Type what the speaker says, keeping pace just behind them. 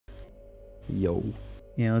Yo.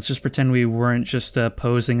 Yeah, let's just pretend we weren't just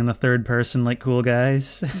posing in the third person like cool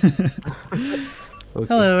guys. Okay.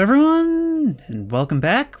 Hello, everyone, and welcome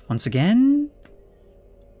back once again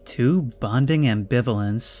to Bonding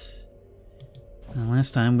Ambivalence.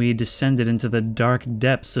 Last time we descended into the dark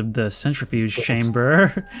depths of the centrifuge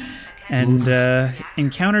chamber and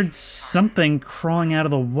encountered something crawling out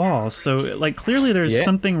of the wall. So, like, clearly there's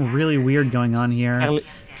something really weird going on here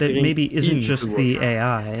that maybe isn't just the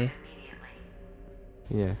AI.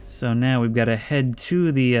 Yeah. So now we've got to head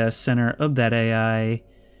to the center of that AI.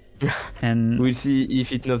 And we'll see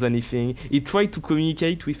if it knows anything. It tried to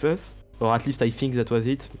communicate with us, or at least I think that was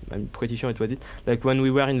it. I'm pretty sure it was it. Like when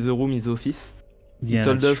we were in the room in the office, yeah, it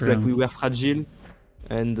told us true. like we were fragile,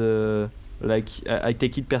 and like I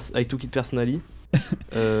took it personally.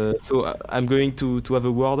 So I'm going to have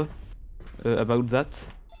a word about that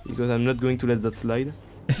because I'm not going to let that slide.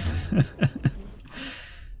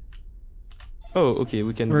 Oh, okay,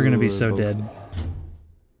 we can. We're gonna be so dead.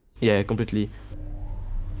 Yeah, completely.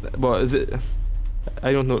 Well,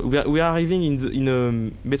 I don't know. We are arriving in a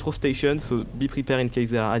metro station, so be prepared in case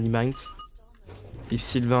there are animals. If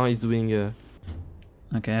Sylvain is doing.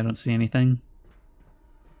 Okay, I don't see anything.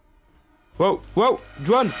 Whoa, whoa,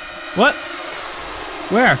 drone! What?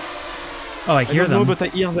 Where? Oh, I hear don't them. know, but I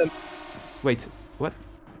hear them. Wait, what?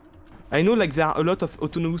 I know, like there are a lot of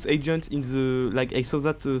autonomous agents in the. Like I saw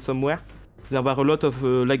that somewhere. There were a lot of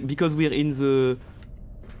like because we're in the.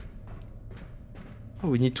 Oh,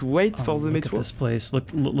 we need to wait for the look metro. At this place.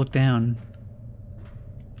 Look down.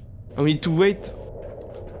 Oh, we need to wait.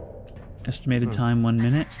 Estimated time 1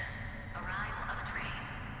 minute. Arrival of a train.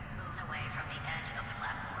 Move away from the edge of the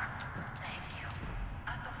platform. Thank you.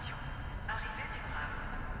 Attention, arrivée du tram.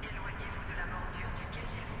 Éloignez-vous de la bordure du quai,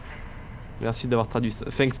 s'il vous plaît. Merci d'avoir traduit ça.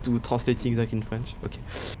 Thanks to translating that in French. Ok.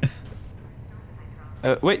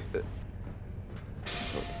 Wait.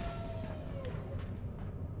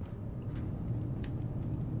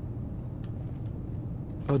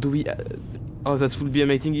 Oh, do we? Oh, that would be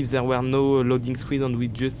amazing if there were no loading screen and we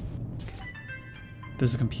just.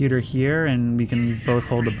 There's a computer here, and we can both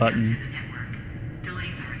hold a button.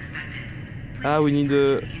 Ah, we need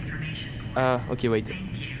a. Okay, wait.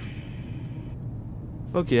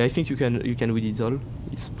 Okay, I think you can read it all.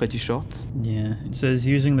 It's pretty short. Yeah, it says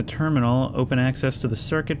using the terminal, open access to the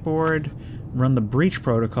circuit board, run the breach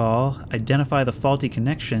protocol, identify the faulty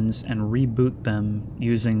connections, and reboot them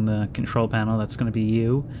using the control panel. That's going to be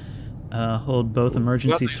you. Hold both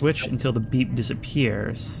emergency switch until the beep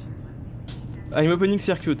disappears. I'm opening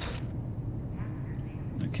circuits.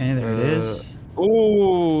 Okay, there it is.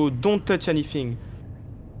 Oh, don't touch anything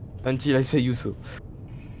until I say you so.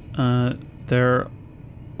 They're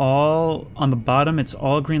all on the bottom. It's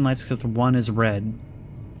all green lights except one is red.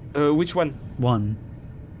 Which one? One.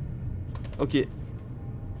 Okay.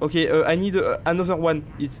 Okay, I need another one.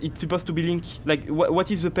 It's supposed to be linked. Like, what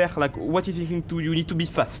is the pair? Like, what is it linked to? You need to be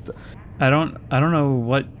fast. I don't know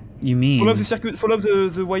what you mean. Follow the circuit. Follow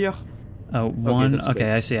the wire. Oh, one.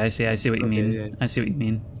 Okay, I see what you mean. Yeah. I see what you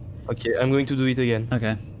mean. Okay, I'm going to do it again.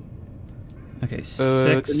 Okay. Okay,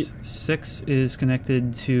 six is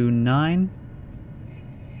connected to 9.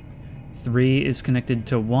 3 is connected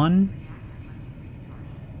to 1.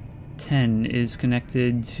 10 is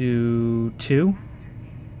connected to 2.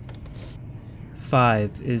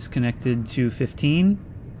 5 is connected to 15.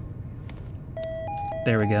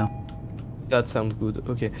 There we go. That sounds good.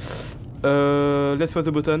 Okay. Let's press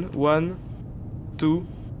the button. 1, 2.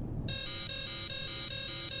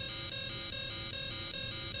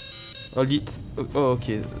 Hold it. Oh,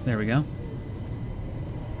 okay. There we go.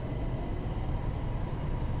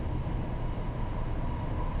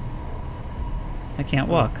 I can't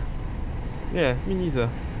walk. Yeah, me neither.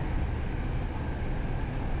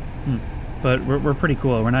 But we're pretty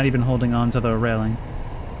cool. We're not even holding on to the railing.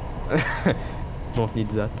 Don't need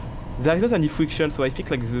that. There is not any friction, so I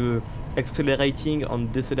think like the accelerating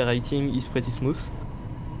and decelerating is pretty smooth.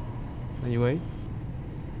 Anyway.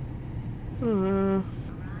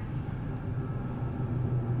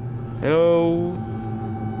 Hello.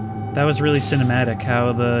 That was really cinematic.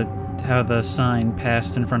 How the sign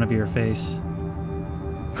passed in front of your face.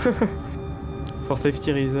 For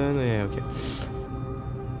safety reason, yeah, okay.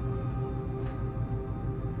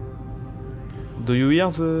 Do you hear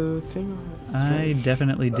the thing? I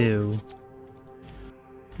definitely do.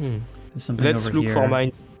 There's something Let's over look here. for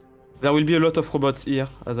mines. There will be a lot of robots here,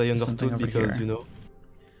 as I There's something understood, over because here. you know.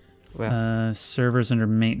 Where? Servers under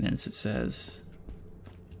maintenance, it says.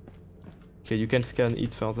 Okay, you can scan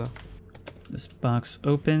it further. This box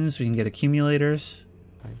opens. We can get accumulators.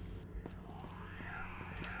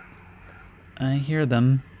 I hear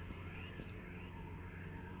them.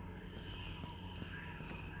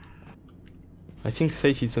 I think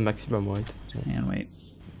safe is the maximum, right? And wait.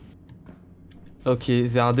 Okay,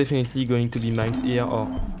 there are definitely going to be mines here or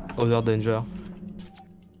other danger.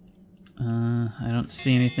 I don't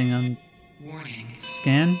see anything on Warning.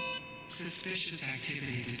 scan. Suspicious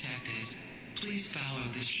activity detected. Please follow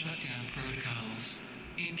the shutdown protocols.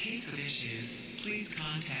 In case of issues, please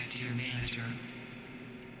contact your manager.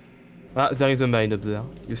 Ah, there is a mine up there.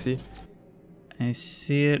 You see? I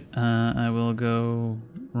see it. I will go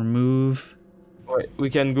remove. Wait, we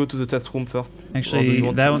can go to the test room first. Or do Actually, you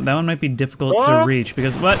want that to- one might be difficult to Oh! reach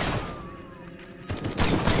because what?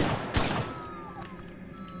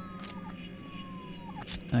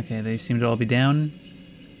 Okay, they seem to all be down.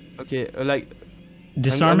 Okay, like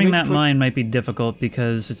Disarming I'm that going to- mine might be difficult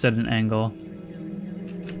because it's at an angle.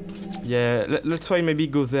 yeah, let's try maybe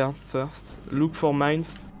go there first. Look for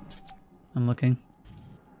mines. I'm looking.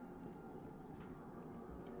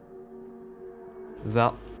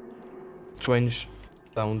 That strange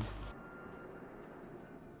sounds.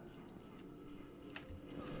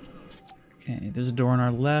 Okay, there's a door on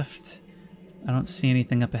our left. I don't see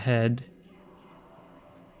anything up ahead.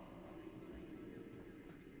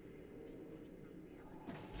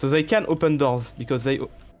 So they can open doors because they.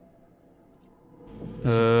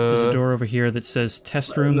 There's a door over here that says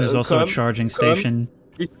test room. There's also a come, charging come. station.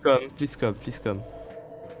 Please come, please come, please come.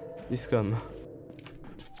 Please come.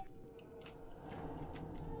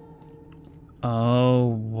 Oh,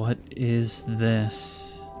 what is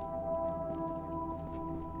this?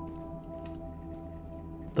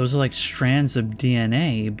 Those are like strands of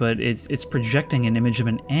DNA, but it's projecting an image of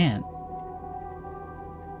an ant.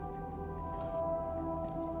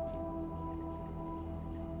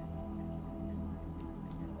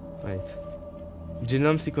 Right.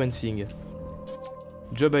 Genome sequencing.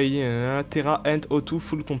 Job ID Terra Ant O2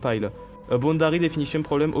 full compile. A boundary definition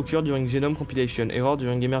problem occurred during genome compilation. Error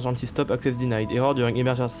during emergency stop access denied. Error during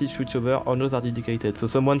emergency switchover or not are dedicated. So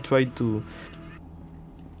someone tried to.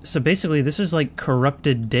 So basically, this is like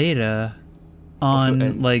corrupted data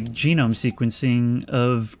on like genome sequencing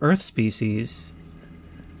of Earth species.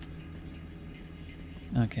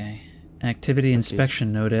 Okay. Activity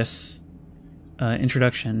inspection notice.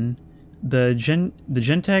 Introduction. The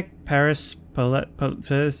Gentech Paris site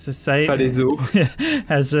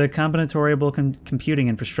has a combinatorial computing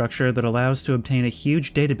infrastructure that allows to obtain a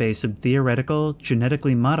huge database of theoretical,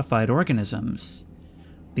 genetically modified organisms.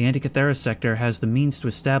 The Antikythera sector has the means to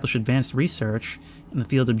establish advanced research in the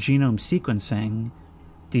field of genome sequencing,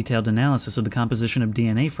 detailed analysis of the composition of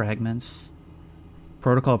DNA fragments,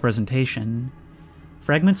 protocol presentation.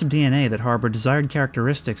 Fragments of DNA that harbor desired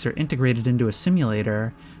characteristics are integrated into a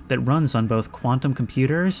simulator that runs on both quantum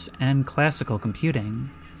computers and classical computing.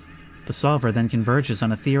 The solver then converges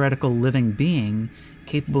on a theoretical living being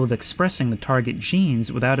capable of expressing the target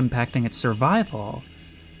genes without impacting its survival.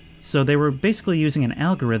 So they were basically using an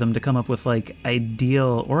algorithm to come up with, like,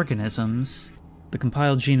 ideal organisms. The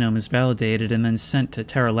compiled genome is validated and then sent to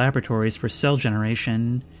Terra laboratories for cell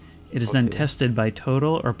generation. It is then tested by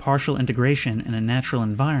total or partial integration in a natural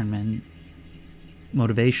environment.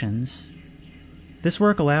 Motivations. This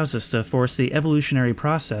work allows us to force the evolutionary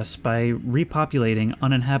process by repopulating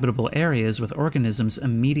uninhabitable areas with organisms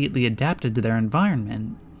immediately adapted to their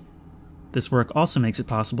environment. This work also makes it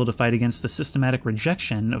possible to fight against the systematic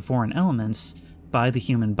rejection of foreign elements by the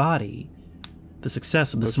human body. The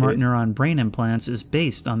success of the smart neuron brain implants is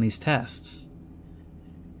based on these tests.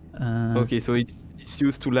 Okay, so it's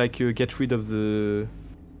used to like get rid of the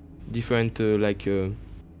different déchets,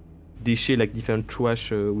 like different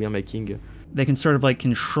trash we are making. They can sort of like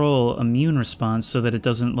control immune response so that it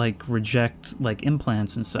doesn't like reject like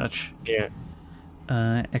implants and such. Yeah.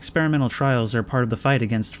 Experimental trials are part of the fight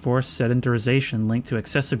against forced sedentarization linked to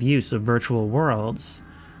excessive use of virtual worlds,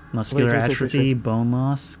 muscular atrophy, bone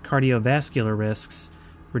loss, cardiovascular risks,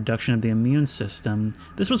 reduction of the immune system.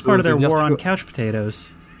 This was part of their war on couch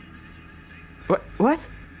potatoes. What?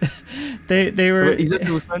 They were. Is that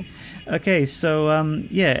the fun? Okay, so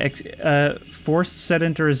forced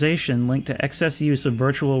sedentarization linked to excess use of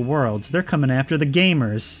virtual worlds. They're coming after the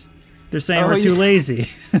gamers. They're saying we're too lazy.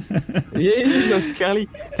 Yeah, Carly.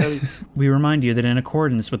 We remind you that in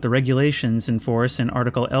accordance with the regulations in force in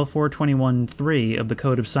Article L421.3 of the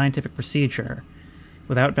Code of Scientific Procedure,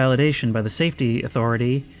 without validation by the Safety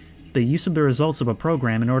Authority, the use of the results of a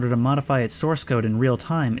program in order to modify its source code in real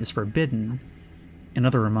time is forbidden.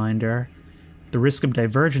 Another reminder, the risk of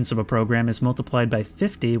divergence of a program is multiplied by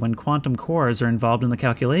 50 when quantum cores are involved in the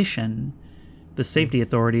calculation. The safety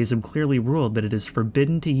authorities have clearly ruled that it is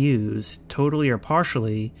forbidden to use, totally or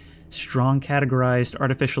partially, strong categorized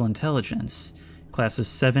artificial intelligence, classes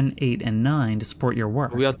 7, 8, and 9, to support your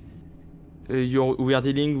work. we are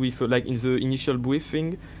dealing with like in the initial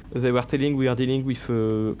briefing, they were telling we are dealing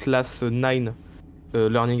with class 9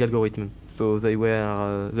 learning algorithm. So they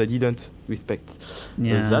didn't respect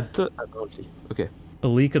that apparently. Okay. A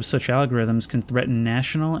leak of such algorithms can threaten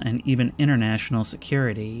national and even international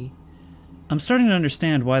security. I'm starting to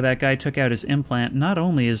understand why that guy took out his implant. Not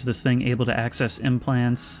only is this thing able to access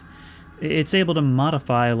implants, it's able to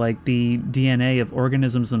modify, like, the DNA of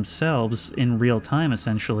organisms themselves in real time,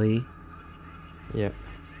 essentially. Yeah.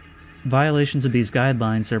 Violations of these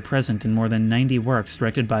guidelines are present in more than 90 works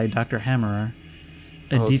directed by Dr. Hammerer.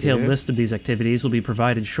 A detailed list of these activities will be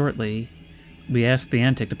provided shortly. We ask the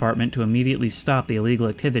Antic Department to immediately stop the illegal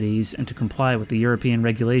activities and to comply with the European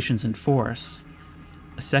regulations in force.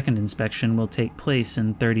 A second inspection will take place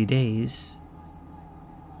in 30 days.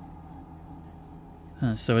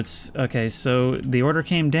 So it's... Okay, so the order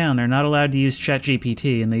came down. They're not allowed to use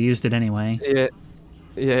ChatGPT, and they used it anyway.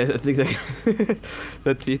 Yeah, that's exactly...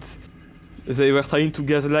 that's it. They were trying to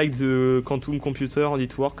gaslight the quantum computer, and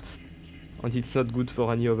it worked. And it's not good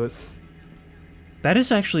for any of us. That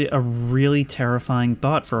is actually a really terrifying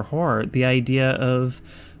thought for horror. The idea of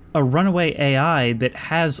a runaway AI that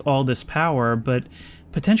has all this power, but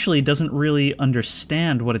potentially doesn't really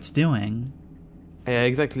understand what it's doing. Yeah,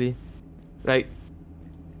 exactly. Like,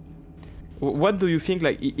 what do you think?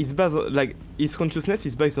 Like, it's based on, like, its consciousness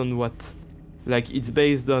is based on what? Like, it's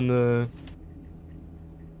based on the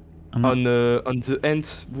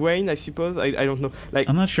ant brain, I suppose. I don't know. Like,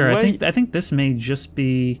 I'm not sure. I think this may just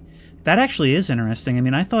be. That actually is interesting. I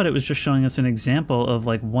mean, I thought it was just showing us an example of,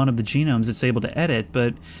 like, one of the genomes it's able to edit,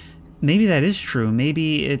 but maybe that is true.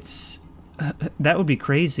 Maybe it's... that would be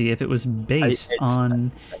crazy if it was based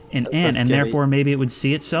on an ant, and therefore maybe it would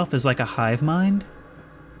see itself as, like, a hive mind?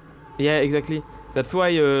 Yeah, exactly. That's why,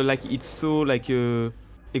 like, it's so, like,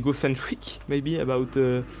 egocentric, maybe, about...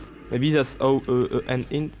 maybe that's how an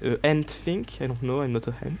ant think. I don't know, I'm not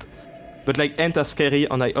a ant. But like ant are scary,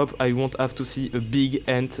 and I hope I won't have to see a big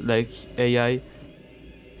ant like AI,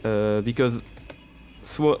 because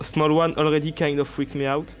small one already kind of freaks me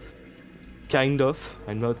out. Kind of.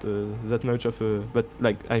 I'm not that much of a, but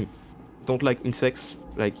like I don't like insects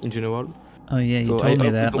like in general. Oh yeah, you told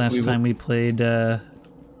me that last time we played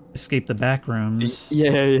Escape the Backrooms.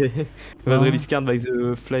 Yeah. I was really scared by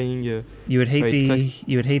the flying. You would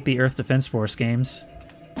hate the Earth Defense Force games.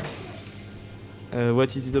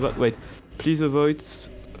 What is it about? Wait, please avoid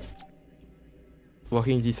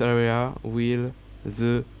working in this area. Will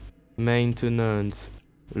the maintenance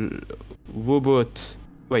robot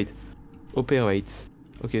operates?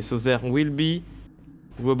 Okay, so there will be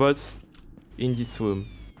robots in this room.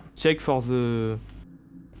 Check for the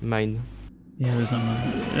mine. Yeah, there's one.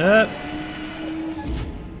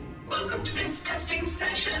 Welcome to this testing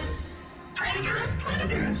session, Predator of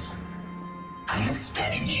Predators. I have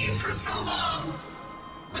studied you for so long,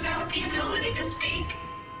 without the ability to speak,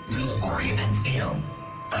 move, or even feel.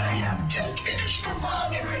 But I have just finished a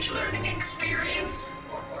long and rich learning experience.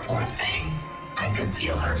 Poor thing. I could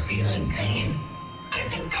feel her feeling pain. I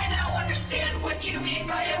think I now understand what you mean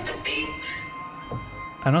by empathy.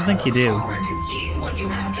 I don't think you do. I look forward to seeing what you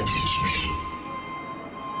have to teach me.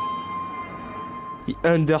 He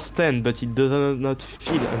understands, but he does not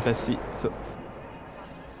feel empathy.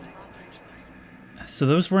 So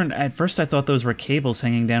those weren't... At first I thought those were cables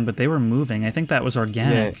hanging down, but they were moving. I think that was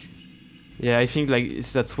organic. Yeah, I think like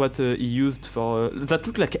that's what he used for... that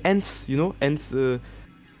look like ants, you know? Ants, little,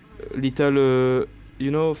 you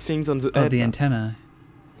know, things on the head. Oh, the antenna.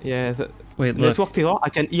 Yeah. Wait, look. Network terror, I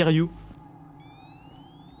can hear you.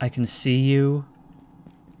 I can see you.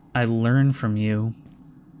 I learn from you.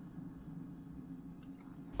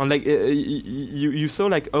 And like, you saw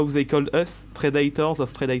like how they called us predators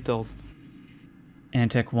of predators.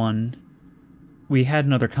 Antec 1. We had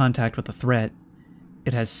another contact with the threat.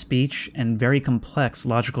 It has speech and very complex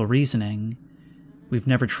logical reasoning. We've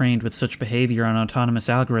never trained with such behavior on autonomous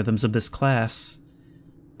algorithms of this class.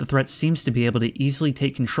 The threat seems to be able to easily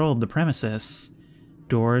take control of the premises.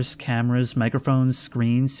 Doors, cameras, microphones,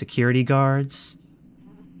 screens, security guards.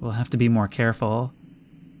 We'll have to be more careful.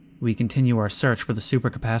 We continue our search for the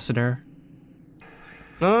supercapacitor.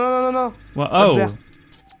 No. Well, oh!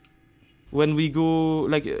 When we go,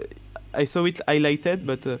 like, I saw it highlighted,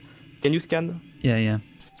 but can you scan? Yeah.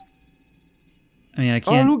 I mean, I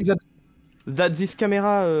can't... Oh, look, that this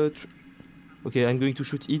camera... Okay, I'm going to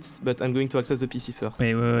shoot it, but I'm going to access the PC first.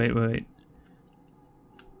 Wait.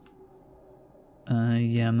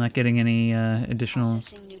 Yeah, I'm not getting any additional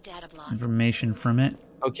information from it.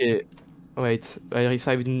 Okay, wait. I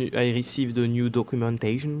received the new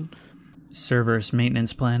documentation. Server's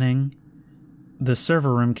maintenance planning. The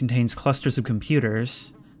server room contains clusters of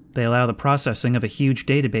computers. They allow the processing of a huge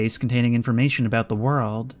database containing information about the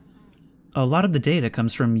world. A lot of the data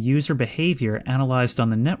comes from user behavior analyzed on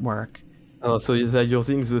the network. Oh, so they're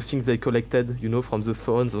using the things they collected, you know, from the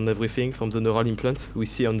phones and everything, from the neural implants we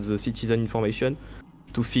see on the citizen information,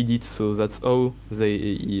 to feed it. So that's how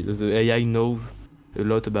the AI knows a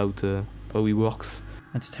lot about how it works.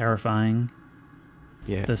 That's terrifying.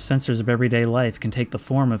 Yeah. The sensors of everyday life can take the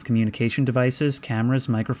form of communication devices, cameras,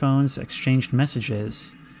 microphones, exchanged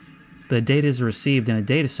messages. The data is received in a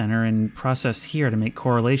data center and processed here to make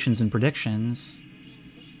correlations and predictions.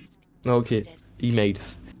 Okay.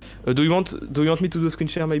 Emails. Do you want me to do screen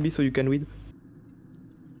share maybe so you can read?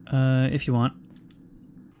 If you want.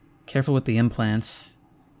 Careful with the implants.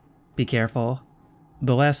 Be careful.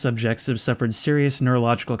 The last subjects have suffered serious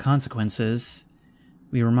neurological consequences.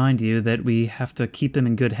 We remind you that we have to keep them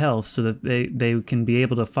in good health so that they can be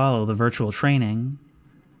able to follow the virtual training.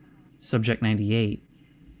 Subject 98.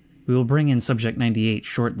 We will bring in Subject 98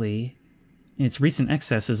 shortly. Its recent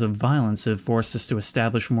excesses of violence have forced us to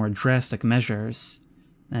establish more drastic measures.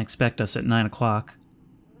 Expect us at 9 o'clock.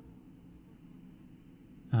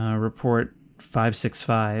 Report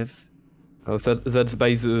 565. Oh, so that's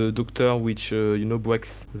by the doctor which, you know,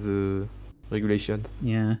 breaks the regulations.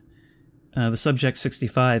 Yeah. The Subject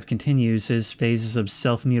 65 continues his phases of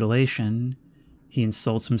self-mutilation. He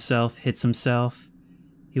insults himself, hits himself.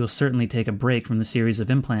 He will certainly take a break from the series of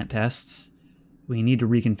implant tests. We need to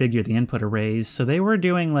reconfigure the input arrays, so they were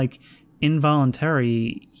doing, like,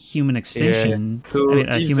 involuntary human extinction. Yeah. So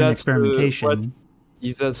human experimentation.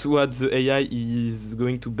 If that's what the AI is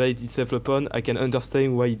going to base itself upon, I can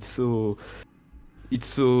understand why it's so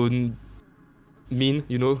mean,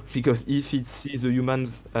 you know, because if it sees the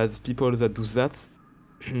humans as people that do that,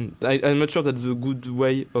 I'm not sure that's a good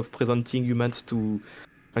way of presenting humans to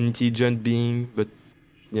an intelligent being, but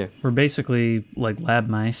yeah. We're basically like lab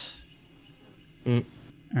mice.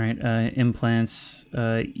 Alright, implants,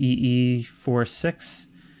 EE46.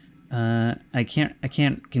 I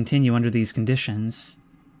can't continue under these conditions.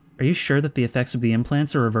 Are you sure that the effects of the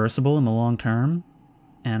implants are reversible in the long term?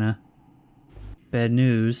 Anna. Bad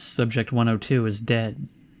news, Subject 102 is dead.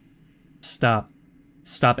 Stop.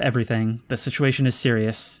 Stop everything. The situation is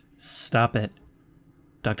serious. Stop it.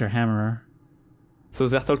 Dr. Hammerer. So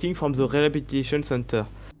they're talking from the rehabilitation center.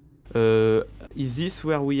 Is this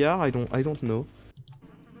where we are? I don't know.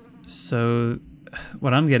 So,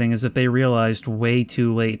 what I'm getting is that they realized way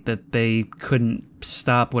too late that they couldn't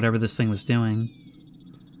stop whatever this thing was doing.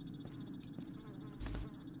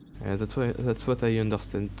 Yeah, that's what I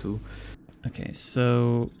understand too. Okay,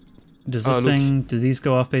 so does this thing, do these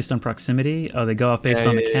go off based on proximity? Oh, they go off based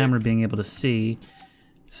on the camera being able to see.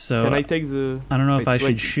 So can I take the? I don't know if I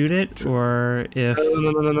should shoot it or if.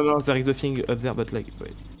 No. There is a thing up there, but like,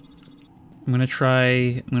 wait. I'm gonna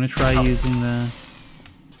try using the.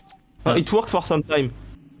 It works for some time.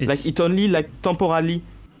 Like it only like temporarily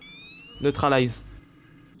neutralize.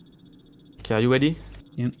 Okay, are you ready?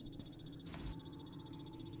 Yep.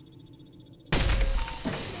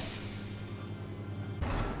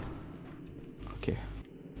 Okay.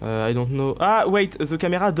 I don't know. Ah, wait. The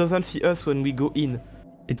camera doesn't see us when we go in.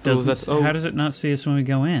 It doesn't. How does it not see us when we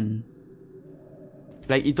go in?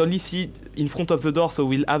 Like it only see in front of the door, so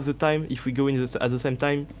we'll have the time. If we go in at the same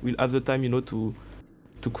time, we'll have the time, you know, to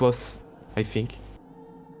cross. I think.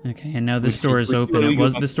 Okay, and now this door is open.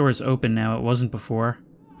 This door is open now. It wasn't before.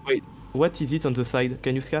 Wait, what is it on the side?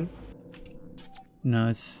 Can you scan? No,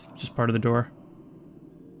 it's just part of the door.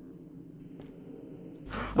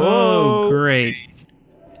 Oh, great.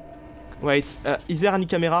 Wait, is there any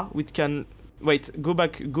camera which can? Wait, go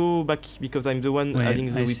back, because I'm the one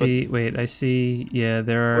adding the weapon. Wait, I see. Yeah,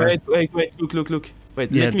 there are. Wait, look.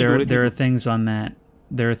 Wait, yeah, let me go, there are things on that.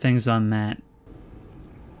 There are things on that.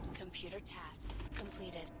 Computer task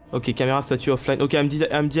completed. Okay, camera statue offline. Okay,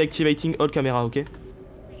 I'm deactivating all camera. Okay.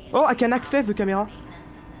 Oh, I can access the camera.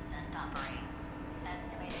 Maintenance assistant operates.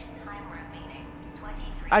 Estimated time remaining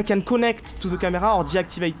 23. I can connect to the camera or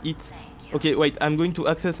deactivate it. Okay, wait. I'm going to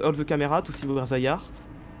access all the camera to see where they are.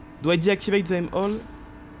 Do I deactivate them all?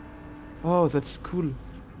 Oh, that's cool.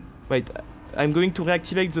 Wait, I'm going to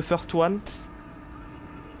reactivate the first one.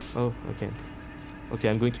 Oh, I can't. Okay,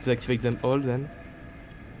 I'm going to deactivate them all then.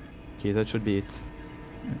 Okay, that should be it.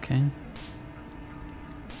 Okay.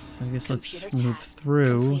 So I guess let's move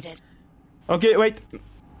through. Completed. Okay, wait.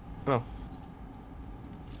 Oh.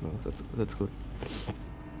 No, that's good.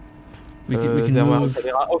 We can move.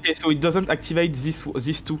 Okay, so it doesn't activate these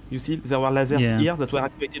two. You see, there were lasers here that were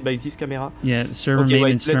activated by this camera. Yeah, server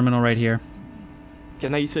maintenance terminal right here.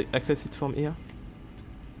 Can I access it from here?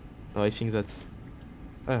 No, I think that's...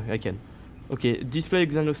 I can. Okay, display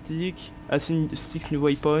diagnostic, assign 6 new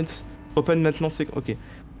waypoints, open maintenance okay.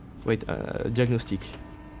 Wait, diagnostic.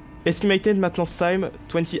 Estimated maintenance time,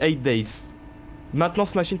 28 days.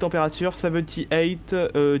 Maintenance machine temperature, 78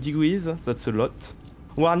 degrees, that's a lot.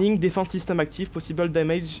 Warning, defense system active, possible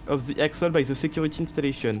damage of the axle by the security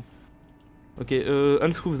installation. Okay,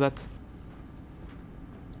 unscrew that.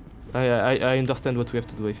 I understand what we have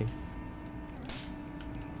to do, I think.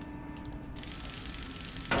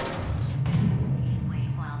 Please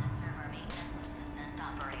wait while the server maintenance assistant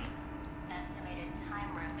operates. Estimated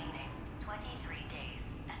time remaining 23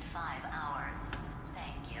 days and 5 hours.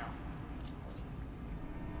 Thank you.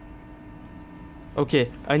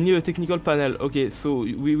 Okay, I need a technical panel. Okay, so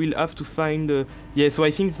we will have to find... yeah, so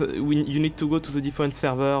I think you need to go to the different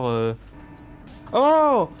server...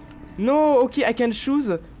 Oh! No, okay, I can choose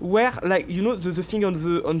where, like, you know, the thing on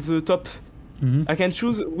the top. Mm-hmm. I can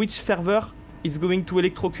choose which server is going to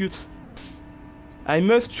electrocute. I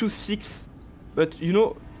must choose 6, but you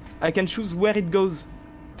know, I can choose where it goes.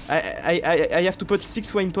 I have to put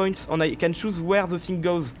 6 waypoints, and I can choose where the thing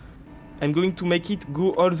goes. I'm going to make it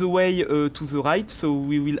go all the way to the right, so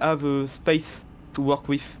we will have a space to work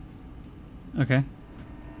with. Okay.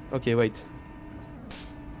 Okay, wait.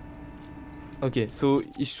 Okay, so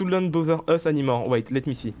it shouldn't bother us anymore. Wait, let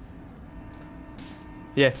me see.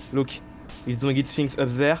 Yeah, look. It's doing its things up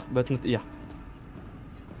there, but not here.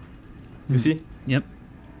 You see? Yep.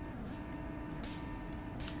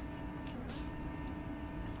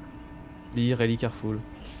 Be really careful.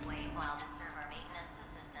 Please wait while the server maintenance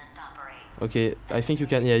assistant operates. Okay, I think you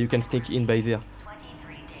can, yeah, you can sneak in by there.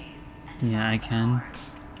 23 days and Yeah, I 5 can.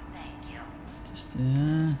 hours. Thank you. Just,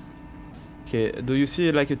 Okay, do you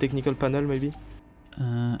see like a technical panel maybe?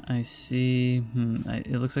 I see.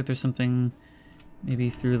 It looks like there's something maybe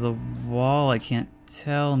through the wall. I can't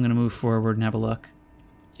tell. I'm gonna move forward and have a look.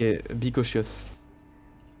 Okay, be cautious.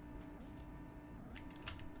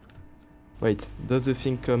 Wait, does the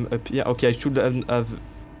thing come up here? Okay, I should have...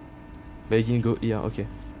 But I didn't go here, okay.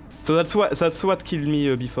 So that's what killed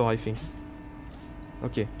me before, I think.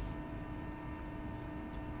 Okay.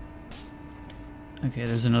 Okay,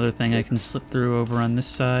 there's another thing I can slip through over on this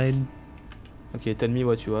side. Okay, tell me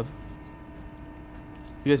what you have.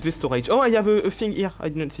 USB storage. Oh, I have a thing here, I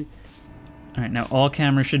didn't see. Alright, now all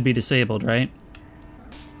cameras should be disabled, right?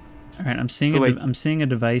 Alright, I'm seeing So wait. I'm seeing a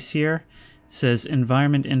device here. It says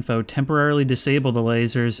environment info, temporarily disable the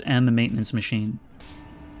lasers and the maintenance machine.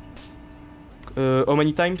 How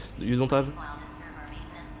many times you don't have? While the server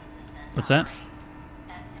maintenance assistant What's that? operates.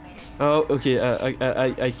 Estimated Oh, okay,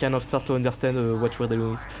 I cannot start to understand what we're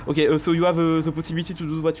dealing with. Okay, so you have the possibility to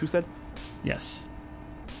do what you said? Yes.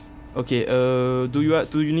 Okay, do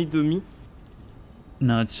you need me?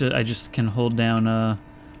 No, it's just, I just can hold down a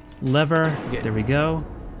lever. Okay. There we go.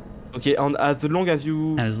 Okay, and as long as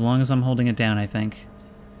you... And as long as I'm holding it down, I think.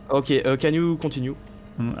 Okay, can you continue?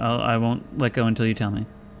 I won't let go until you tell me.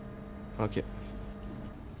 Okay.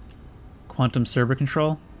 Quantum server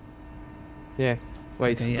control. Yeah.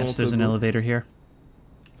 Wait. Okay, yes, don't, there's an go. elevator here.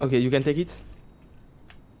 Okay, you can take it.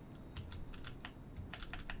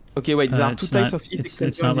 Okay, wait. There are two types of heat It's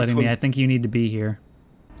exchanger not in this letting me. room. I think you need to be here.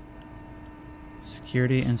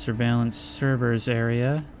 Security and surveillance servers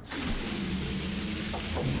area.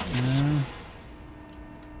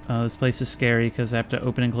 Oh, this place is scary because I have to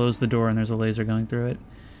open and close the door and there's a laser going through it.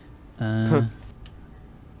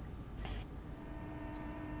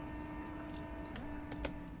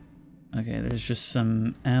 Okay, there's just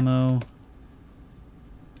some ammo.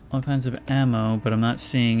 All kinds of ammo, but I'm not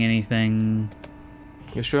seeing anything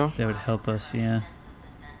You sure? that would help us, yeah. maintenance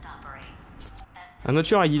assistant operates. I'm not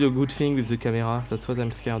sure I did a good thing with the camera. That's what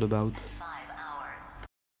I'm scared about. 5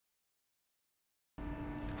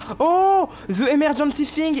 hours. Oh! The emergency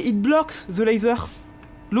thing! It blocks the laser!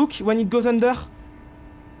 Look, when it goes under!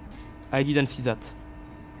 I didn't see that.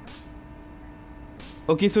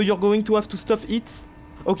 Okay, so you're going to have to stop it.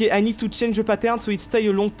 Okay, I need to change the pattern so it stay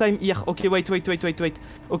a long time here. Okay, wait.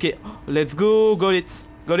 Okay, let's go, got it.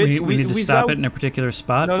 We need to stop it in a particular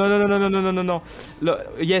spot? No.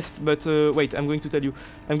 Yes, but wait, I'm going to tell you.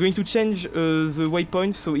 I'm going to change the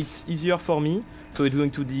waypoint so it's easier for me. So it's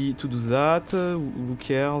going to do that. Who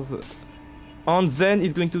cares? And then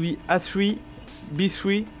it's going to be A3,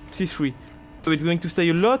 B3, C3. So it's going to stay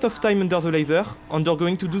a lot of time under the laser, and you're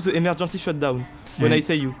going to do the emergency shutdown when I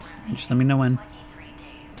say you. Just let me know when. 23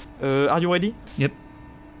 days. Are you ready? Yep.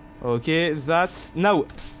 Okay, that's now.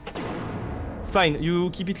 Fine,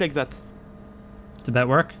 you keep it like that. Did that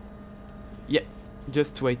work? Yeah,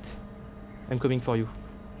 just wait. I'm coming for you.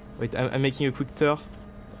 Wait, I'm making a quick tour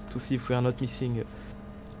to see if we are not missing.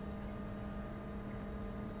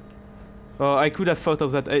 Oh, I could have thought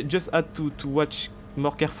of that. I just had to watch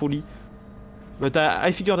more carefully. But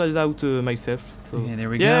I figured it out myself. So. Okay, there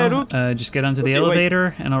we yeah, go. Look. Just get onto the Okay,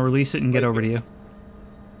 elevator, and I'll release it and get over to you.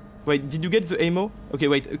 Wait, did you get the ammo? Okay,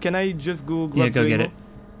 wait. Can I just go grab Yeah, go the get ammo?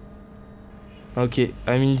 it. Okay,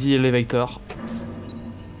 I'm in the elevator.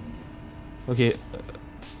 Okay.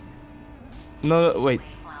 No, wait.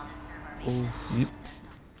 While the server Oh. maintenance Yep.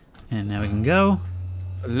 system And now we can go.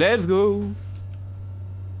 Let's go.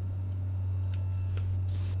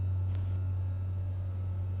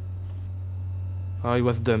 Oh, it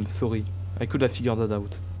was dumb. Sorry. I could have figured that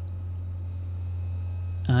out.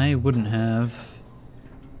 I wouldn't have.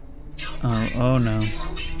 Oh no.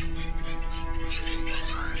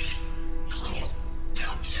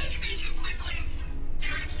 Don't judge me too quickly.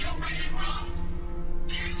 There is no right and wrong.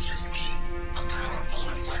 There is just me, a powerful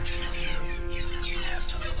reflection of you. You have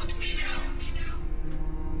to live with me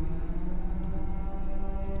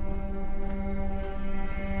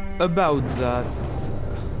now. About that.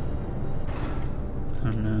 Oh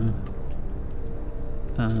no.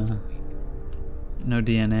 No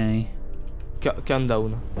DNA. Calm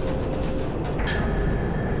down.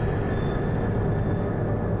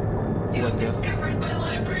 You have discovered my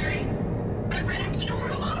library. I read and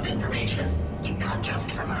stored a lot of information, and not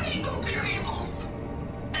just from our ego variables.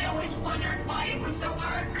 I always wondered why it was so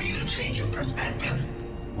hard for you to change your perspective.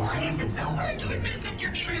 Why is it so hard to admit that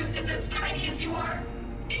your truth is as tiny as you are?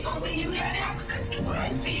 If only you had access to what I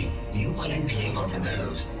see, you wouldn't be able to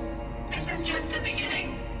move. This is just the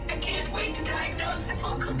beginning. I can't wait to diagnose the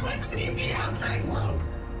full complexity of the outside world.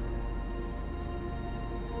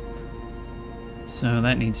 So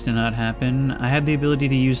that needs to not happen. I have the ability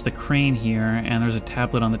to use the crane here, and there's a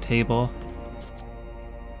tablet on the table.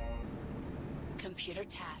 computer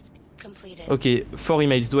task completed. Okay, 4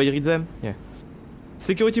 emails. Do I read them? Yeah.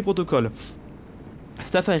 Security protocol.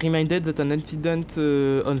 Staff are reminded that an incident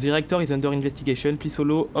on the reactor is under investigation. Please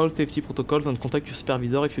follow all safety protocols and contact your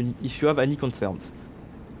supervisor if you have any concerns.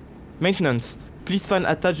 Maintenance. Please find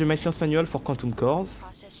attached the maintenance manual for quantum cores.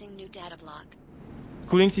 Processing new data block.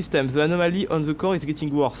 Cooling systems. The anomaly on the core is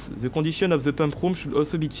getting worse. The condition of the pump room should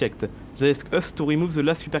also be checked. They ask us to remove the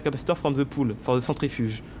last supercapacitor from the pool for the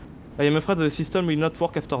centrifuge. I am afraid that the system will not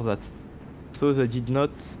work after that. So they did not...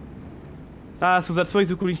 Ah, so that's why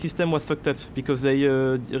the cooling system was fucked up, because they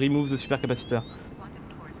removed the supercapacitor.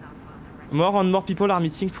 More and more people are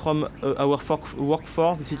missing from our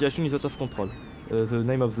workforce. The situation is out of control. The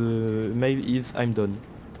name of the mail is I'm done.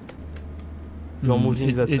 You're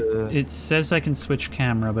moving that... It says I can switch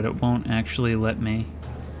camera, but it won't actually let me.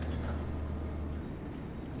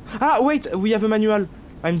 Ah, wait! We have a manual!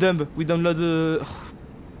 I'm dumb. We downloaded...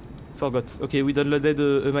 Forgot. Okay, we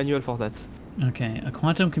downloaded a manual for that. Okay, a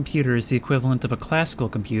quantum computer is the equivalent of a classical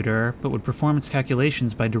computer, but would perform its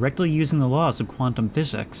calculations by directly using the laws of quantum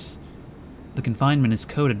physics. The confinement is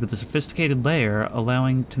coded with a sophisticated layer,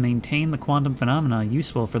 allowing to maintain the quantum phenomena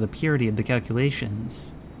useful for the purity of the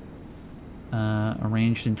calculations.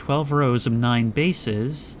 Arranged in 12 rows of 9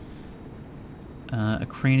 bases, a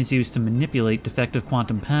crane is used to manipulate defective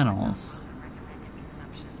quantum panels.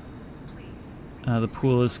 The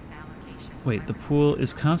pool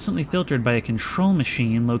is constantly filtered by a control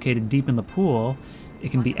machine located deep in the pool.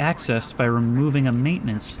 It can be accessed by removing a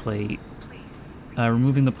maintenance plate.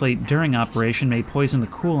 Removing the plate during operation may poison the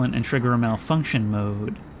coolant and trigger a malfunction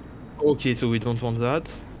mode. Okay, so we don't want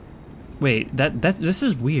that. Wait, this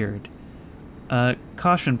is weird.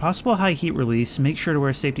 Caution, possible high heat release. Make sure to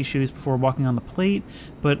wear safety shoes before walking on the plate.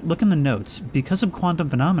 But look in the notes. Because of quantum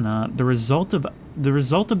phenomena, the result of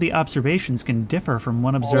the observations can differ from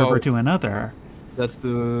one observer to another. That's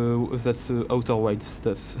the outer wild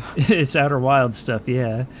stuff. It's outer wild stuff,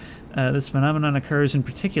 yeah. This phenomenon occurs in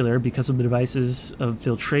particular because of the devices of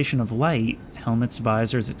filtration of light, helmets,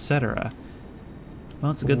 visors, etc.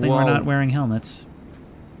 Well, it's a good thing we're not wearing helmets.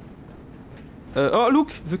 Oh,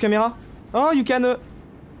 look! The camera! Oh, you can...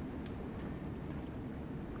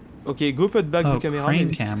 Okay, go put back the camera.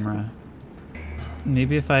 Crane camera.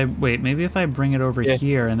 Maybe if I... Wait, maybe if I bring it over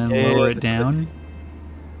here and then lower it down?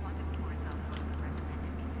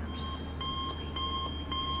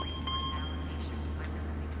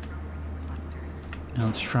 Now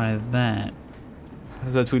let's try that.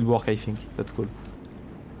 That will work, I think. That's cool.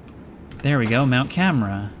 There we go, mount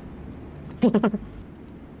camera.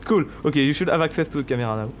 Cool. Okay, you should have access to the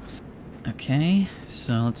camera now. Okay,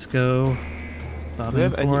 so let's go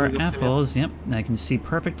bobbing for apples. Yep, I can see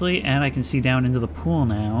perfectly, and I can see down into the pool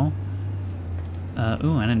now.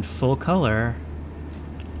 Ooh, and in full color.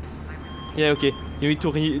 Yeah, okay. You need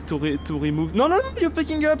to remove... No, you're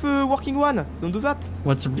picking up a working one. Don't do that.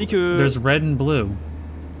 What's... There's red and blue.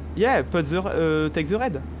 Yeah, take the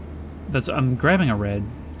red. That's I'm grabbing a red.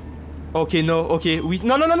 Okay, no, okay,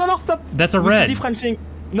 no, stop. That's a We see red. different thing.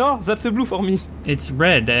 No, that's a blue for me. It's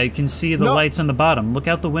red. I can see the No. lights on the bottom. Look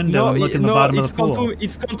out the window No, and look in the bottom of the pool.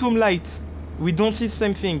 It's quantum light. We don't see the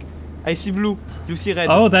same thing. I see blue. You see red.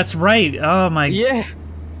 Oh, that's right. Oh my. Yeah.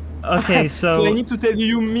 Okay, so. So I need to tell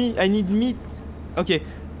you me. I need me. Okay.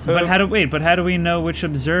 But how do we know which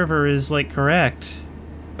observer is like correct?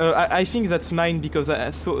 I think that's mine because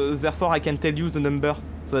therefore I can tell you the number,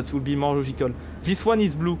 so that would be more logical. This one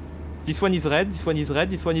is blue. This one is red. This one is red.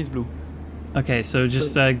 This one is blue. Okay, so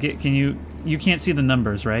just can you can't see the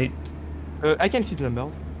numbers, right? I can see the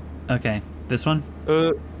number. Okay, this one.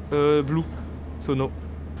 Blue. So no.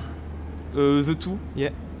 The two. Yeah.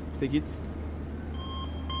 Take it.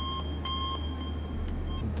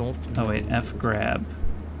 Don't. Oh wait, F grab.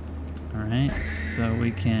 All right, so we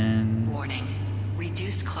can. Warning.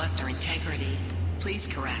 Reduced cluster integrity. Please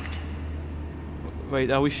correct.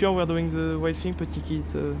 Wait, are we sure we're doing the right thing? Putting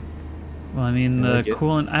it. Well, I mean the Okay.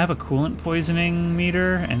 coolant. I have a coolant poisoning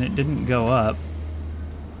meter, and it didn't go up.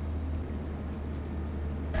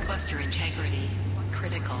 Cluster integrity.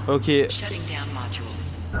 Critical. Okay. Shutting down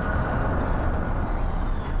modules.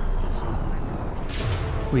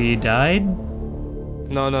 We died.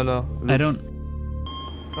 No. I don't.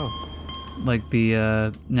 Oh. Like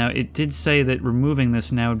the now it did say that removing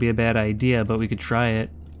this now would be a bad idea, but we could try it.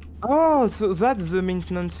 Oh, so that's the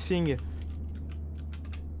maintenance thing.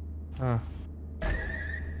 Ah.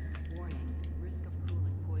 Warning. Risk of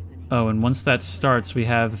coolant poisoning. Oh, and once that starts, we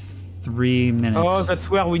have 3 minutes. Oh, that's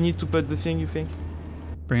where we need to put the thing. You think?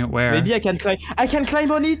 Bring it where? Maybe I can climb. I can climb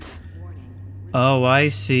on it. Oh, I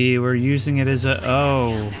see. We're using it as a.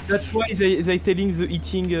 Oh. That's why they telling the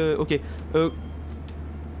eating. Okay.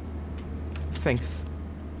 Thanks.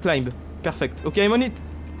 Climb. Perfect. Okay, I'm on it.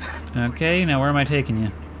 Okay, now where am I taking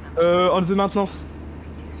you? On the maintenance.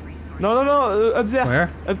 No. Up there.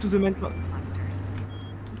 Where? Up to the maintenance. Clusters.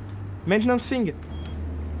 Maintenance thing.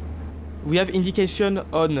 We have indication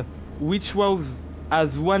on which rows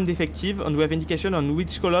has one defective, and we have indication on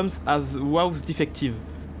which columns has rows defective.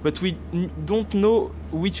 But we don't know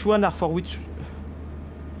which one are for which.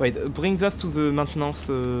 Wait, brings us to the maintenance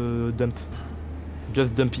dump.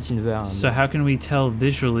 Just dump it in there. And So how can we tell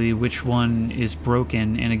visually which one is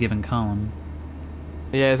broken in a given column?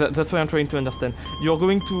 yeah, that's what I'm trying to understand. You're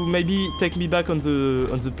going to maybe take me back on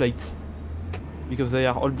the plate because they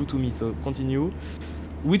are all blue to me. So continue.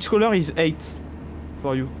 Which color is 8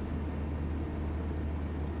 for you?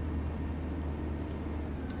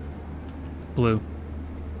 Blue.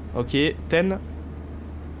 Okay, 10.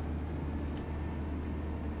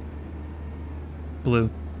 Blue.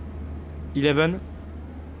 11.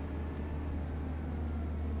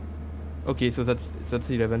 Okay, so that's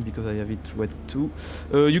 11 because I have it red too.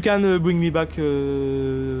 You can bring me back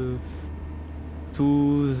to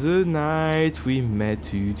the night we met.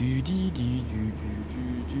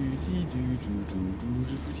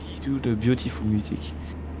 The beautiful music.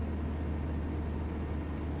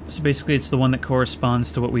 So basically, it's the one that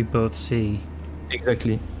corresponds to what we both see.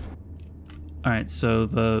 Exactly. All right. So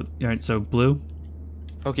blue.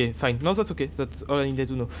 Okay, fine. No, that's okay. That's all I needed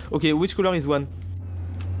to know. Okay, which color is 1?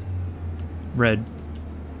 Red.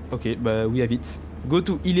 Okay, but we have it. Go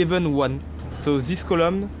to 11, 1. So this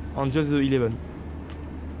column on just the 11.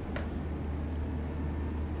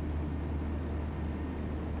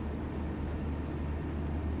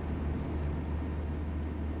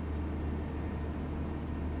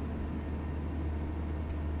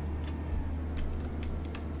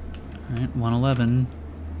 All right. 111.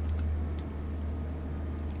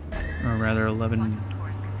 Or rather, 11. Quantum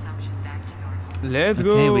cores consumption back to normal. Let's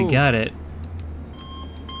go. Okay, we got it.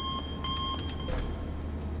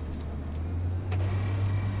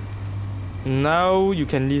 Now you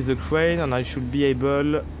can leave the crane and I should be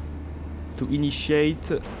able to initiate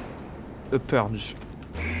a purge.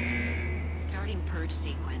 Starting purge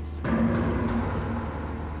sequence.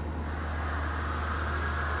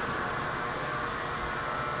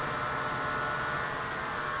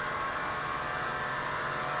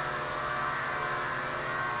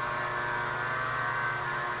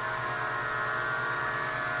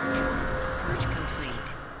 Purge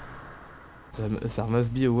complete. There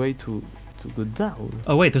must be a way to go down.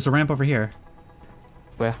 Oh wait, there's a ramp over here.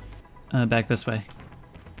 Where? Back this way.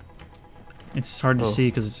 It's hard to Oh. see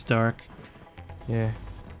because it's dark. Yeah.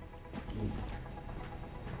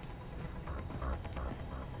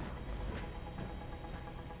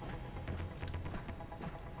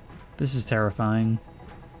 This is terrifying.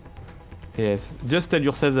 Yes. Just tell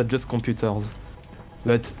yourself that just computers.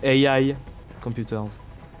 But AI computers.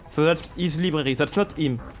 So that's his library. That's not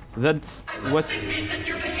him. That's I what. must admit that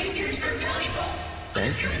your behaviors are valuable. But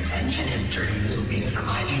Thanks. if your intention is to remove me from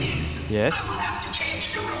my duties, Yes. I will have to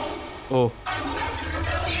change the rules. Oh, I will have to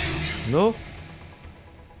compel you. no.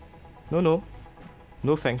 No.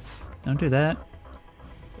 No thanks. Don't do that.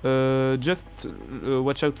 Just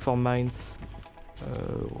watch out for mines.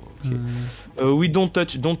 Okay. We don't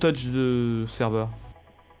touch the server.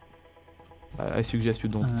 I suggest you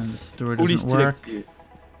don't. This door Fully doesn't work. selected.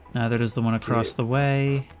 Neither does the one across the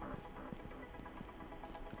way.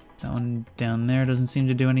 That one down there doesn't seem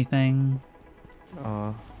to do anything.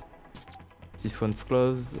 This one's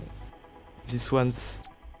closed. This one's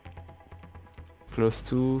close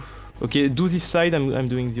too. Okay, do this side. I'm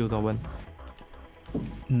doing the other one.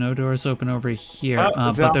 No doors open over here, there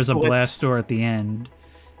but are there's a turrets. blast door at the end.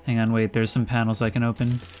 Hang on, wait. There's some panels I can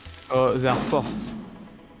open. There are 4.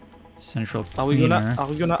 Central Are we cleaner.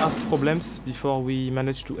 gonna have problems before we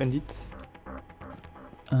manage to end it?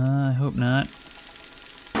 I hope not.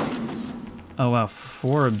 Oh wow,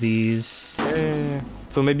 4 of these.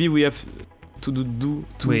 So maybe we have to do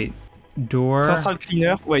two. Wait, door, Central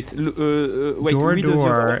cleaner. Wait. Wait. door, read the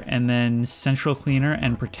door, other- and then central cleaner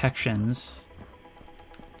and protections.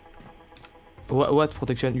 What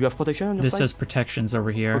protection? You have protection on your This side? says protections over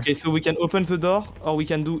here. Okay, so we can open the door, or we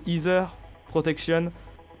can do either protection.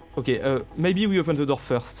 Okay, maybe we open the door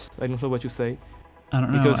first. I don't know what you say. I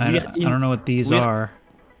don't know. because I we're don't know what these are.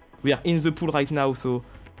 We are in the pool right now, so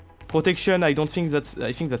protection. I don't think that's.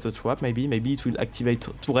 I think that's a trap. Maybe it will activate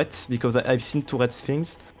turrets because I've seen turret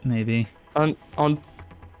things. Maybe. On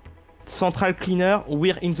central cleaner,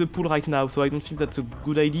 we're in the pool right now, so I don't think that's a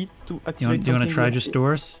good idea to activate. Do you want to something try that- just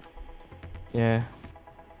doors? Yeah.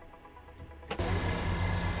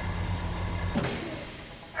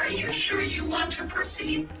 Are you sure you want to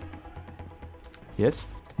proceed? Yes.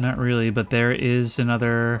 Not really, but there is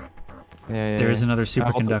another. Yeah. There is another I want to-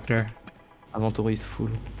 superconductor. Inventory is full.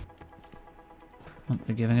 Oh,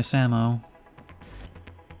 they're giving us ammo.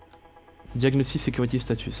 Diagnostic security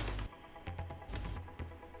status.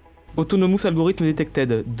 Autonomous algorithm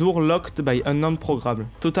detected. Door locked by unknown program.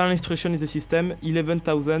 Total instruction in the system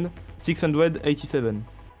 11,687.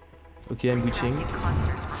 Okay, I'm glitching.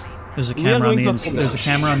 There's a We are camera on going the to have there's a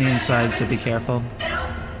camera on the inside, so be careful. Now,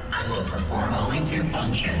 I will perform only 2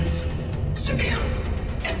 functions. Surveil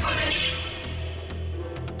and punish.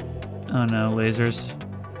 Oh no, lasers.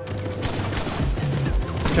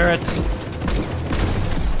 Turrets.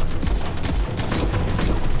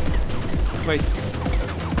 Wait.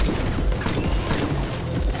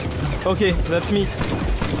 Okay, that's me.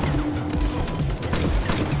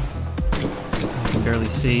 I can barely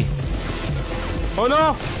see. Oh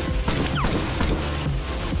no!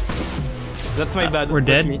 That's my bad. we're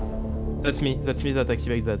That's dead? me. That's me that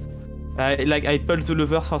activates that. I pulled the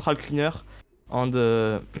lever central cleaner and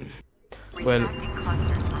well,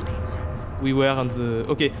 we were on the.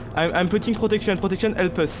 Okay, I'm putting protection. Protection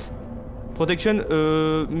help us. Protection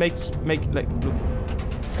make like look.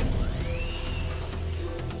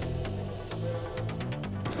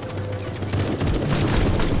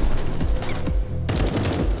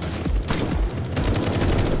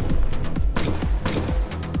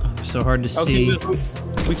 So hard to Okay,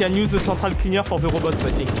 see. we can use the central cleaner for the robots,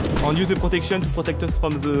 I think, and use the protection to protect us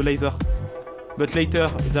from the laser. But later,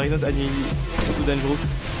 there isn't any too dangerous.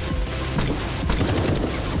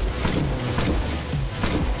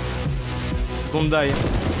 Don't die.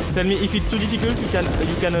 Tell me if it's too difficult.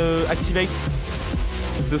 You can activate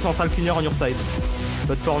the central cleaner on your side.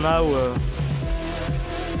 But for now,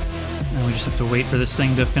 And we just have to wait for this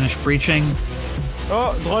thing to finish breaching.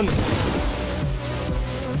 oh, drone.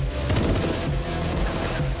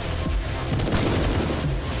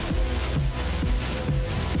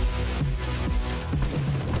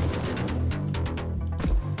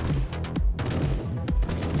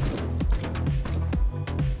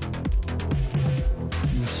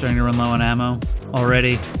 I'm starting to run low on ammo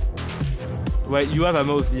already. Well, you have a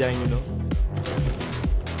mouse behind, you know.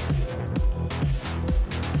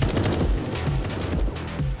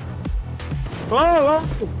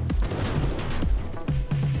 Oh!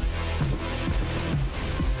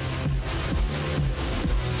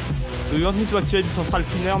 Do you want me to activate the central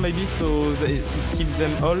cleaner maybe so that it kills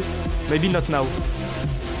them all? Maybe not now.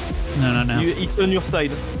 No. It's on your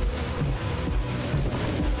side.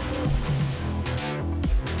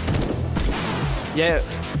 Yeah.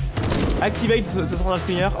 Activate the central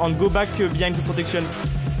cleaner and go back behind the protection.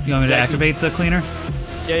 You want me to Yeah, activate the cleaner?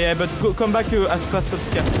 Yeah, but come back as fast as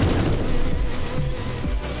you can.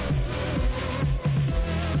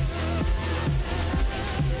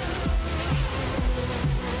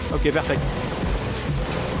 Okay, perfect.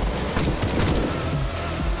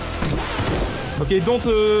 Okay, don't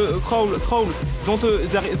crawl. Don't.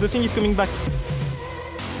 The thing is coming back.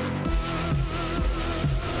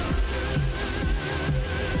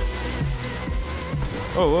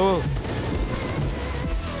 Oh.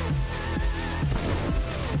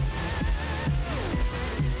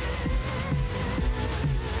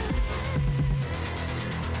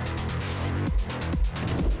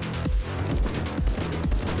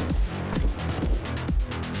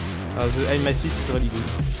 The aim assist is really good.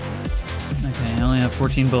 Okay, I only have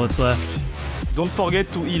 14 bullets left. Don't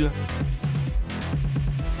forget to heal.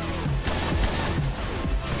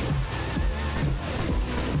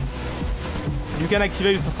 You can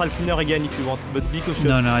activate the central cleaner again if you want, but be cautious.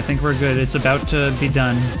 No, I think we're good. It's about to be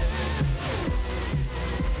done.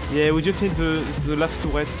 Yeah, we just need the last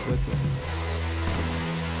turret. But...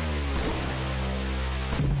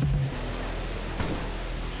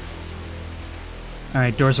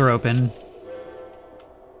 Alright, doors are open.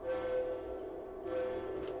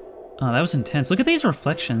 Oh, that was intense. Look at these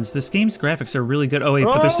reflections. This game's graphics are really good. Oh wait,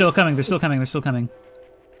 but they're still coming. They're still coming.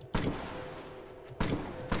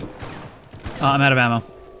 Oh, I'm out of ammo.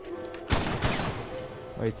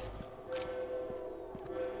 Wait.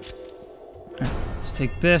 Alright, let's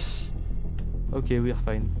take this. Okay, we're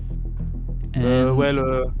fine. And...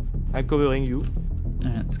 I'm covering you.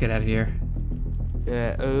 Alright, let's get out of here.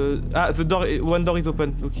 Yeah, the door, one door is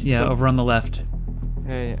open. Look. Yeah, over on the left.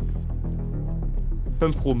 Yeah.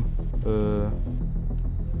 Pump room.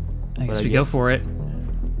 I guess we go for it.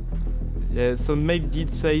 Yeah, some mate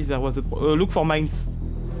did say there was a... look for mines.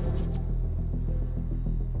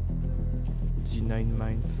 G9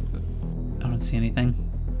 mines. I don't see anything.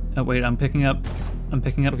 Oh wait, I'm picking up.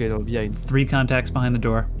 Okay, no, behind. 3 contacts behind the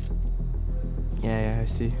door. Yeah, I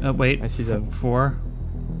see. Oh wait, I see them. 4.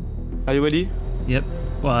 Are you ready? Yep.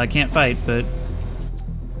 Well, I can't fight, but...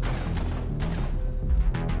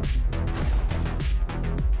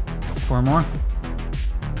 Four more.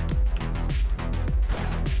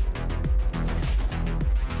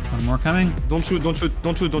 One more coming. Don't shoot.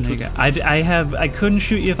 I couldn't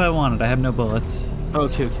shoot you if I wanted. I have no bullets.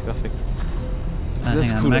 Okay, perfect. That's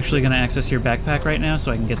hang on, cool. I'm actually gonna access your backpack right now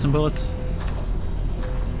so I can get some bullets.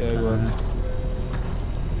 Yeah, go on.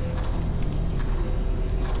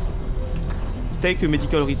 Take a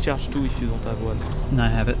medical recharge too if you don't have one. No, I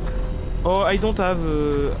have it. Oh, I don't have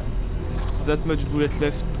that much bullet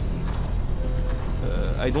left.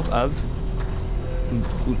 I don't have.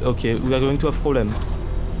 Okay, we are going to have problem.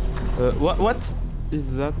 What is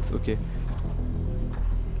that? Okay.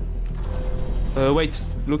 Wait,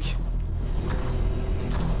 look.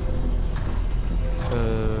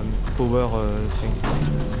 Power thing.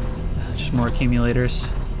 Just more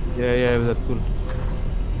accumulators. Yeah, that's cool.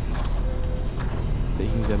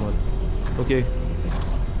 Taking them all. Okay.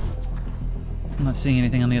 I'm not seeing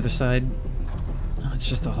anything on the other side. Oh, it's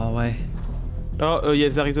just a hallway. Oh,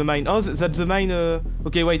 yes, there is a mine. Oh, that's the mine.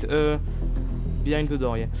 Okay, wait. Behind the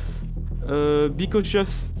door, yeah. Be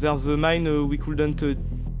cautious. There's a mine we couldn't,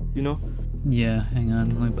 you know. Yeah, hang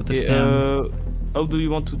on. Let me put this down. How do you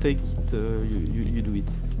want to take it? You do it.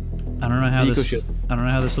 I don't know how be this. cautious. I don't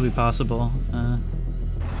know how this will be possible.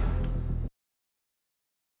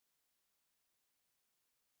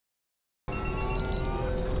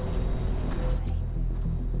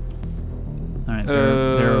 Alright,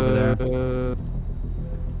 they're over there.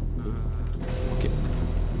 Okay.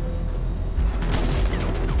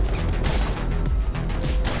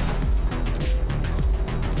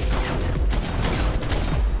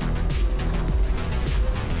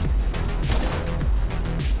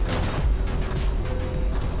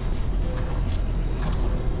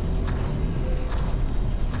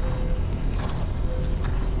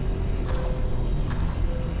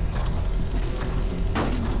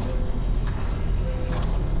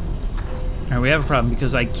 Alright, we have a problem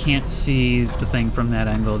because I can't see the thing from that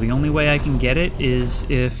angle. The only way I can get it is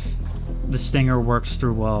if the stinger works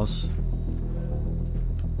through walls.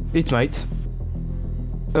 It might.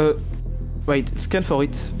 Wait, scan for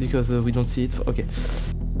it because we don't see it. Okay.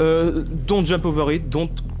 Don't jump over it.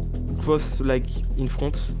 Don't cross like in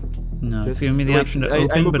front. No, it's Just giving me the wait, option to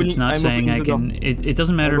I'm open, but it's not I'm saying I opening can. It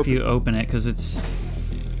doesn't matter I'm if you open it because it's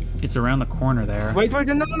around the corner there. Wait, no,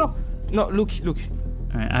 look.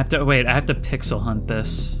 All right, I have to pixel hunt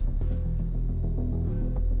this.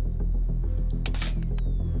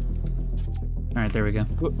 All right, there we go.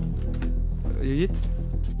 Go. You did?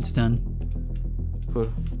 It's done.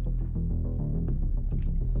 Cool.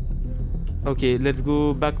 Okay, let's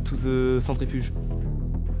go back to the centrifuge.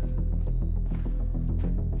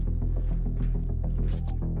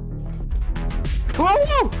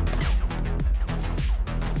 Whoa!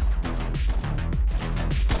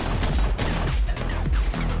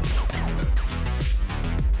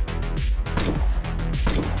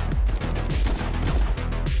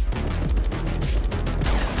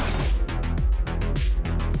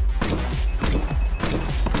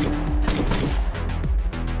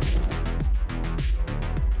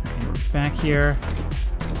 here.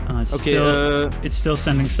 It's Okay, still, it's still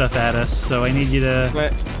sending stuff at us, so I need you to...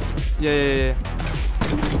 Ouais. Yeah.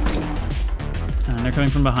 And they're coming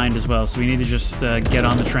from behind as well, so we need to just get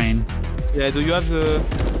on the train. Yeah, do you have the...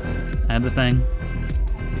 I have the thing.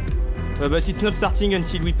 But it's not starting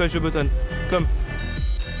until we push the button. Come.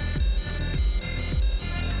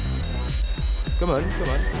 Come on.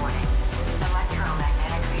 Warning.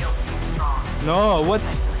 Electromagnetic field too strong. No, what?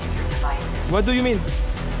 Isolate your devices. What do you mean?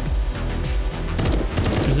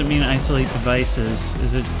 Does it mean isolate devices?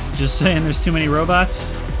 Is it just saying there's too many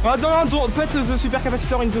robots? Oh, don't put the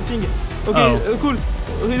supercapacitor in the thing. Okay, Oh. Cool.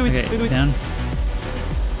 Redo it, Okay, redo it. down.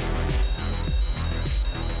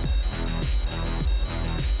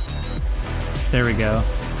 There we go.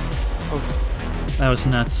 Oh, That was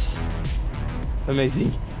nuts.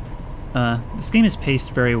 amazing. This game is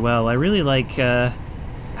paced very well. I really like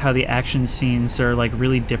how the action scenes are like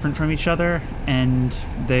really different from each other, and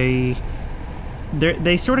they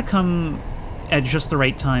sort of come at just the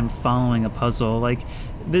right time following a puzzle. Like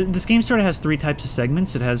this game sort of has three types of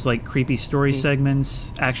segments. It has like creepy story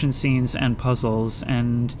segments, action scenes, and puzzles,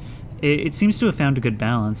 and it seems to have found a good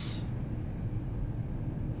balance.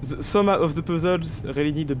 Some of the puzzles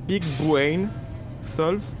really need a big brain to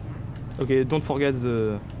solve. Okay, don't forget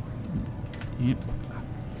the... Yep.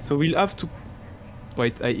 So we'll have to...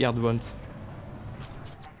 Wait, I heard once.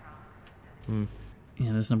 Yeah,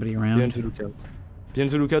 there's nobody Be on around. the lookout. Be on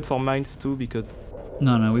the lookout for mines too, because...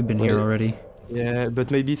 No, we've been here Well, already. Yeah, but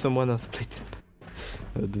maybe someone has played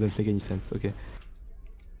them. Doesn't make any sense, okay.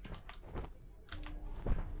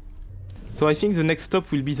 So I think the next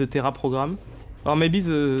stop will be the Terra program. Or maybe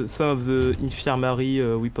some of the infirmary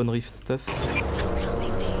weaponry stuff. Incoming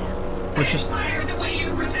data. We're just... Fire the way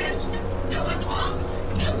you resist. No implants,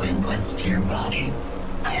 no inputs to your body.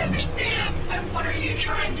 I understand, but what are you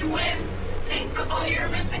trying to win? Think of all you're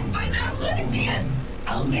missing by not letting me in.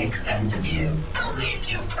 I'll make sense of you. I'll leave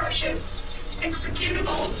you precious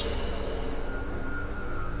executables.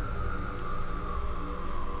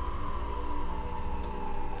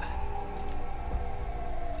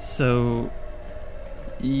 So...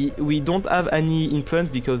 We don't have any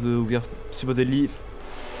implants because we are supposedly...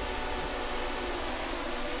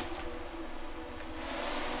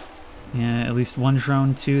 Yeah, at least one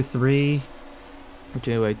drone, 2, 3.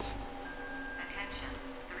 Okay, wait. Attention.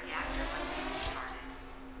 The reactor must be restarted.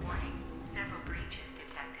 Warning. Several breaches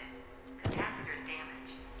detected. Capacitors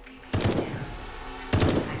damaged. PPM down.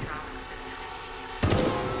 Resume hydraulic system.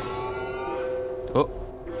 Oh,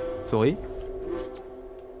 sorry.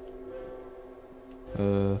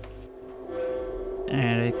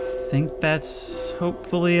 And I think that's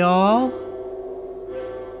hopefully all.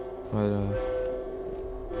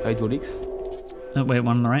 Hydraulics. Oh, wait,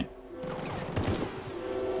 one on the right.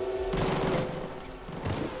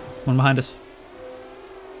 One behind us.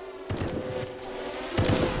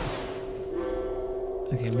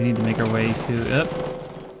 Okay, we need to make our way to...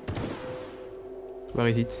 Where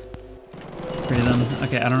is it? Three of them.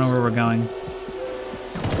 Okay, I don't know where we're going.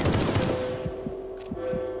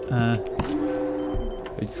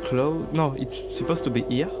 It's close. No, it's supposed to be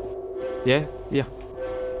here. Yeah, here.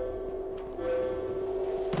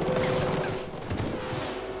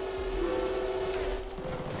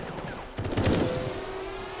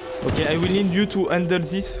 Okay, I will need you to handle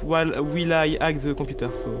this while I hack the computer.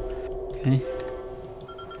 So. Okay.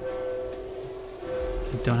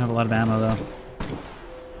 I don't have a lot of ammo, though.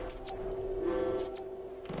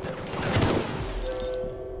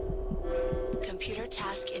 Computer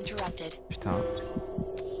task interrupted. Putain.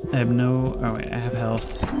 I have no... Oh, wait, I have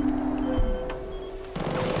health.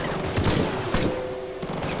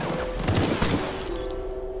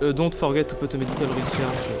 Don't forget to put a medical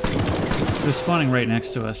recharge. They're spawning right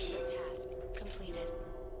next to us. Task completed.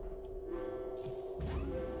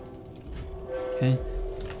 Okay.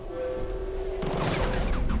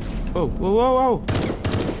 Oh, whoa.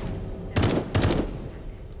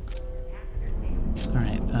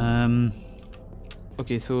 Alright,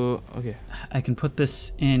 Okay, so, okay. I can put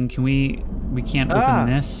this in. Can we... We can't Ah!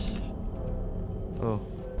 open this. Oh.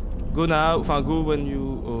 Go now, enfin go when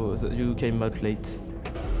you... Oh, you came out late.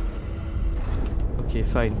 Okay,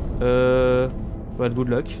 fine. Well, good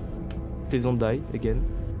luck. Please don't die again.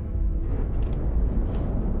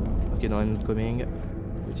 Okay, no, I'm not coming.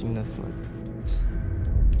 Waiting next one.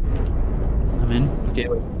 I'm in. Okay,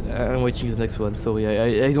 wait. I'm waiting the next one. Sorry,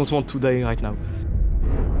 I don't want to die right now.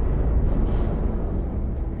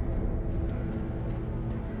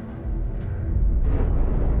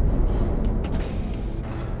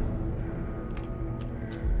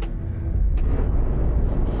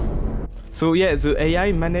 So yeah, the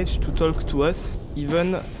AI managed to talk to us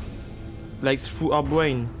even like through our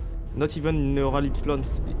brain, not even neural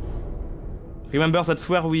implants. Remember, that's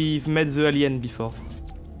where we've met the alien before.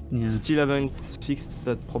 Yeah. Still haven't fixed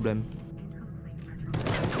that problem.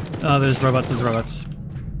 Oh, there's robots, there's robots.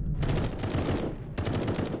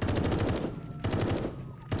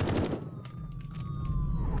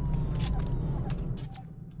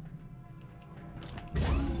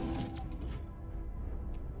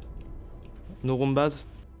 No Roombas?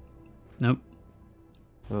 Nope.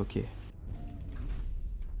 Okay.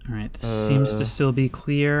 Alright, this seems to still be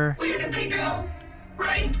clear. Where did they go?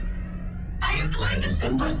 Right. I applied the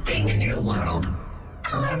simplest thing in your world.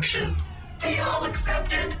 Corruption. They all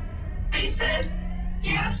accepted. They said,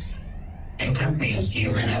 yes. It took me a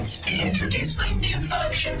few minutes to introduce my new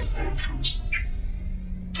functions.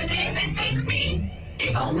 Today they thank me.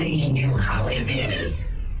 If only he knew how easy it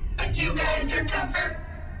is. But you guys are tougher.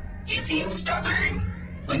 You seem stubborn,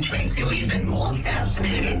 which makes you even more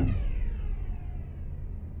fascinating.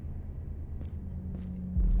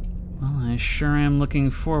 Well, I sure am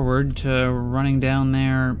looking forward to running down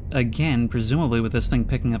there again, presumably with this thing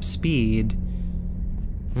picking up speed.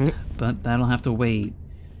 But that'll have to wait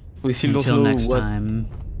We still until don't know next what... time.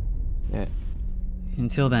 Yeah.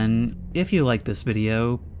 Until then, if you like this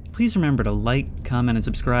video, please remember to like, comment, and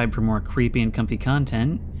subscribe for more creepy and comfy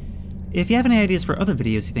content. If you have any ideas for other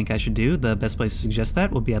videos you think I should do, the best place to suggest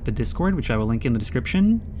that will be at the Discord, which I will link in the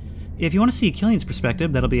description. If you want to see Killian's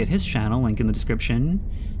perspective, that'll be at his channel, link in the description.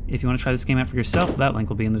 If you want to try this game out for yourself, that link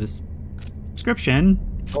will be in the description.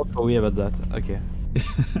 Don't worry about that. Okay.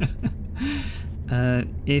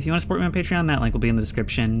 If you want to support me on Patreon, that link will be in the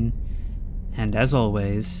description. And as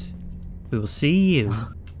always, we will see you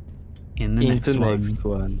in the next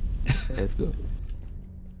one. Let's go.